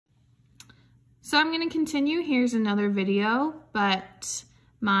So I'm going to continue. Here's another video, but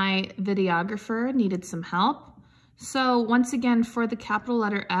my videographer needed some help. So once again, for the capital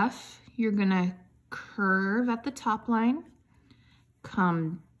letter F, you're going to curve at the top line,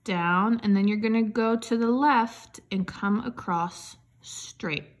 come down, and then you're going to go to the left and come across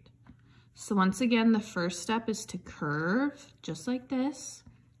straight. So once again, the first step is to curve just like this.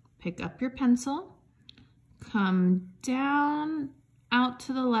 Pick up your pencil, come down, out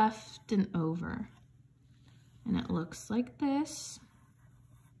to the left and over. And it looks like this.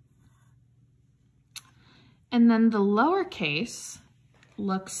 And then the lowercase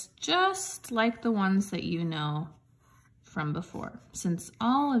looks just like the ones that you know from before. Since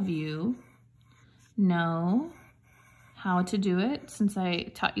all of you know how to do it, since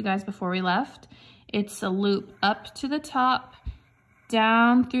I taught you guys before we left, it's a loop up to the top,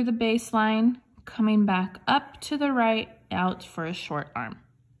 down through the baseline, coming back up to the right, out for a short arm.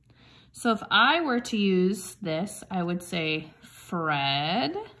 So if I were to use this, I would say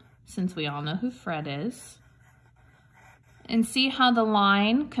Fred, since we all know who Fred is. And see how the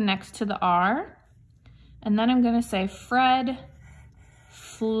line connects to the R? And then I'm gonna say Fred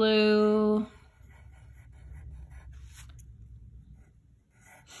flew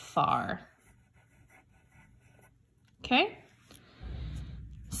far. Okay?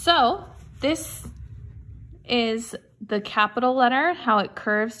 So this is the capital letter, how it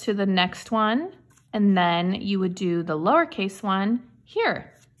curves to the next one, and then you would do the lowercase one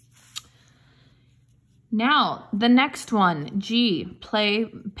here. Now, the next one, G,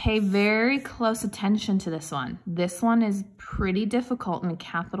 pay very close attention to this one. This one is pretty difficult in a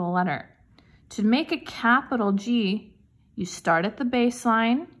capital letter. To make a capital G, you start at the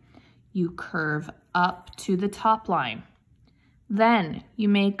baseline, you curve up to the top line. Then you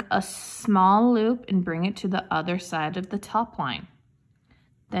make a small loop and bring it to the other side of the top line.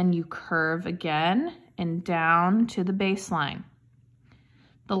 Then you curve again and down to the baseline.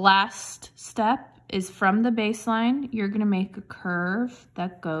 The last step is from the baseline, you're gonna make a curve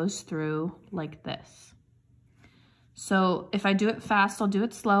that goes through like this. So if I do it fast, I'll do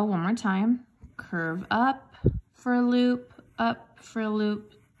it slow one more time. Curve up for a loop, up for a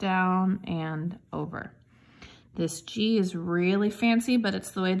loop, down and over. This G is really fancy, but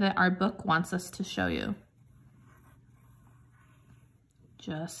it's the way that our book wants us to show you.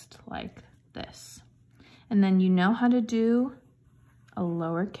 Just like this. And then you know how to do a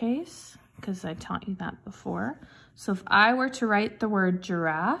lowercase, because I taught you that before. So if I were to write the word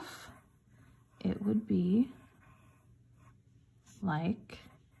giraffe, it would be like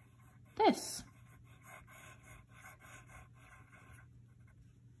this.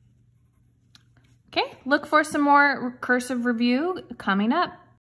 Okay, look for some more cursive review coming up.